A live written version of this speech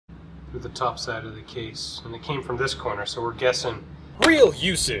through the top side of the case, and it came from this corner, so we're guessing. Real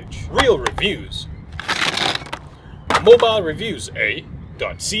usage, real reviews.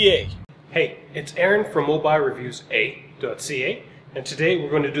 MobileReviewsA.ca. Hey, it's Aaron from MobileReviewsA.ca, and today we're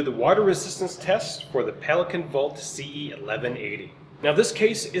going to do the water resistance test for the Pelican CE1180. Now this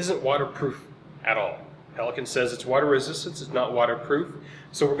case isn't waterproof at all. Pelican says it's water resistant, it's not waterproof.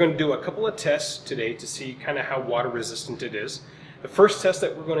 So we're going to do a couple of tests today to see kind of how water resistant it is. The first test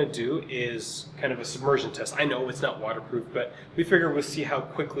that we're going to do is kind of a submersion test. I know it's not waterproof, but we figure we'll see how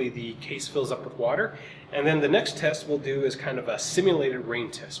quickly the case fills up with water. And then the next test we'll do is kind of a simulated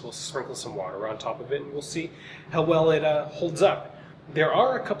rain test. We'll sprinkle some water on top of it and we'll see how well it holds up. There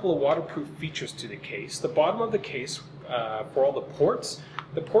are a couple of waterproof features to the case. The bottom of the case, for all the ports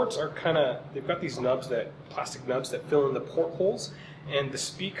are kind of, they've got these nubs, plastic nubs that fill in the portholes, and the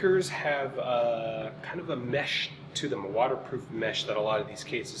speakers have kind of a mesh to them, a waterproof mesh that a lot of these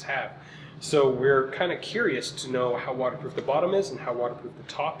cases have. So we're kind of curious to know how waterproof the bottom is and how waterproof the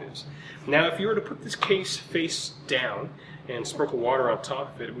top is. Now if you were to put this case face down and sprinkle water on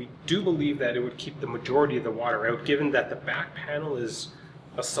top of it, we do believe that it would keep the majority of the water out, given that the back panel is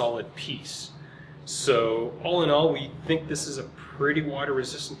a solid piece. So all in all, we think this is a pretty water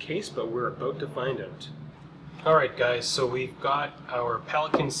resistant case, but we're about to find out. Alright guys, so we've got our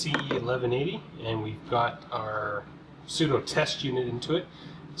Pelican CE1180 and we've got our pseudo test unit into it.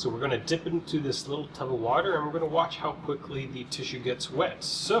 So we're going to dip into this little tub of water and we're going to watch how quickly the tissue gets wet.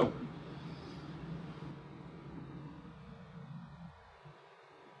 So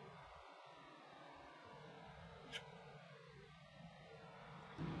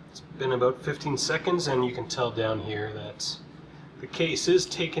it's been about 15 seconds and you can tell down here that the case is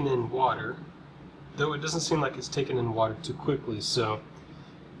taking in water, though it doesn't seem like it's taken in water too quickly. So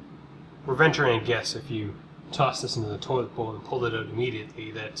we're venturing a guess, if you toss this into the toilet bowl and pulled it out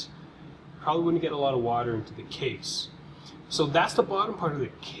immediately, that probably wouldn't get a lot of water into the case. So that's the bottom part of the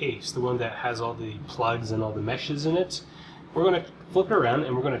case, the one that has all the plugs and all the meshes in it. We're going to flip it around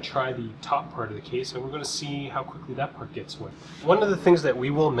and we're going to try the top part of the case and we're going to see how quickly that part gets wet. One of the things that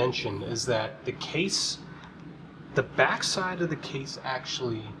we will mention is that the case, the back side of the case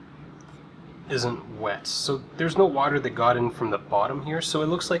actually isn't wet. So there's no water that got in from the bottom here, so it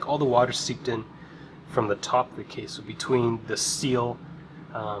looks like all the water seeped in from the top of the case, so between the seal,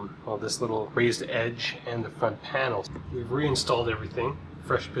 well, this little raised edge and the front panel. We've reinstalled everything,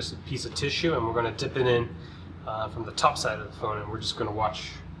 fresh piece of tissue, and we're going to dip it in from the top side of the phone, and we're just going to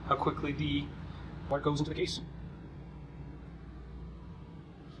watch how quickly the water goes into the case.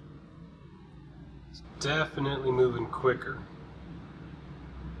 It's definitely moving quicker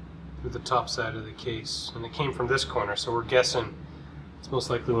through the top side of the case, and it came from this corner, so we're guessing it's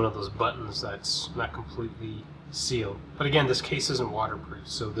most likely one of those buttons that's not completely sealed. But again, this case isn't waterproof,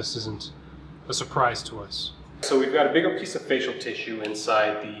 so this isn't a surprise to us. So we've got a bigger piece of facial tissue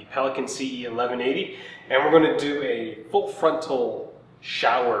inside the Pelican CE1180, and we're going to do a full frontal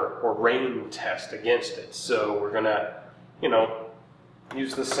shower or rain test against it. So we're going to,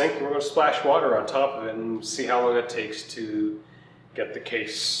 use the sink and we're going to splash water on top of it and see how long it takes to get the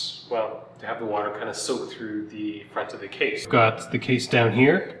case, well, to have the water kind of soak through the front of the case. We've got the case down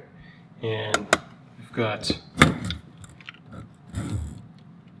here, and we've got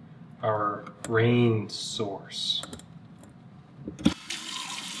our rain source.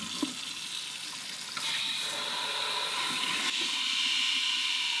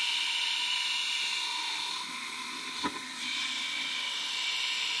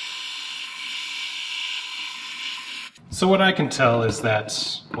 So what I can tell is that,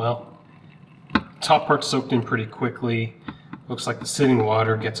 well, top part's soaked in pretty quickly. Looks like the sitting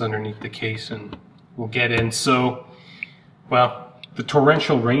water gets underneath the case and will get in. So, well, the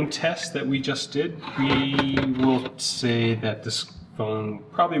torrential rain test that we just did, we will say that this phone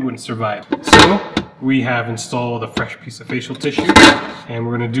probably wouldn't survive. So we have installed a fresh piece of facial tissue, and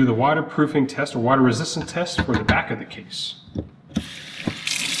we're going to do the waterproofing test or water resistant test for the back of the case.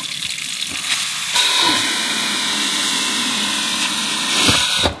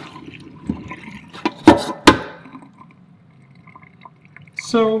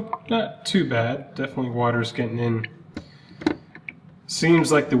 So, not too bad. Definitely water's getting in. Seems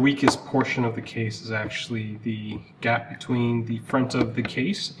like the weakest portion of the case is actually the gap between the front of the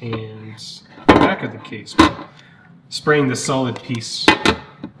case and the back of the case. But spraying the solid piece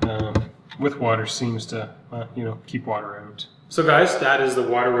with water seems to, keep water out. So guys, that is the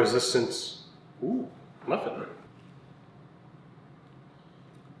water resistance muffin.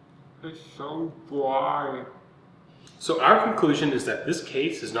 It's so dry. So our conclusion is that this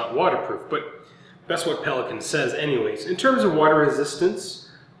case is not waterproof, but that's what Pelican says anyways. In terms of water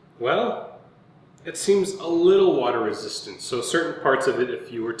resistance, Well, it seems a little water resistant. So certain parts of it,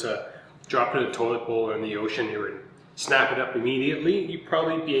 if you were to drop it in a toilet bowl or in the ocean here and snap it up immediately, you'd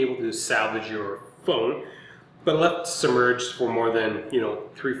probably be able to salvage your phone. But left submerged for more than,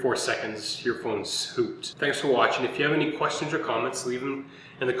 3-4 seconds, your phone's hooped. Thanks for watching. If you have any questions or comments, leave them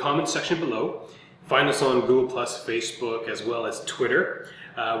in the comments section below. Find us on Google+, Facebook, as well as Twitter.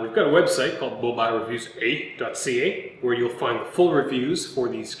 We've got a website called mobilereviewsa.ca where you'll find the full reviews for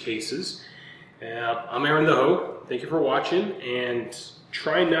these cases. I'm Aaron the Ho. Thank you for watching, and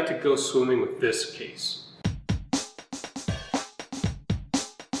try not to go swimming with this case.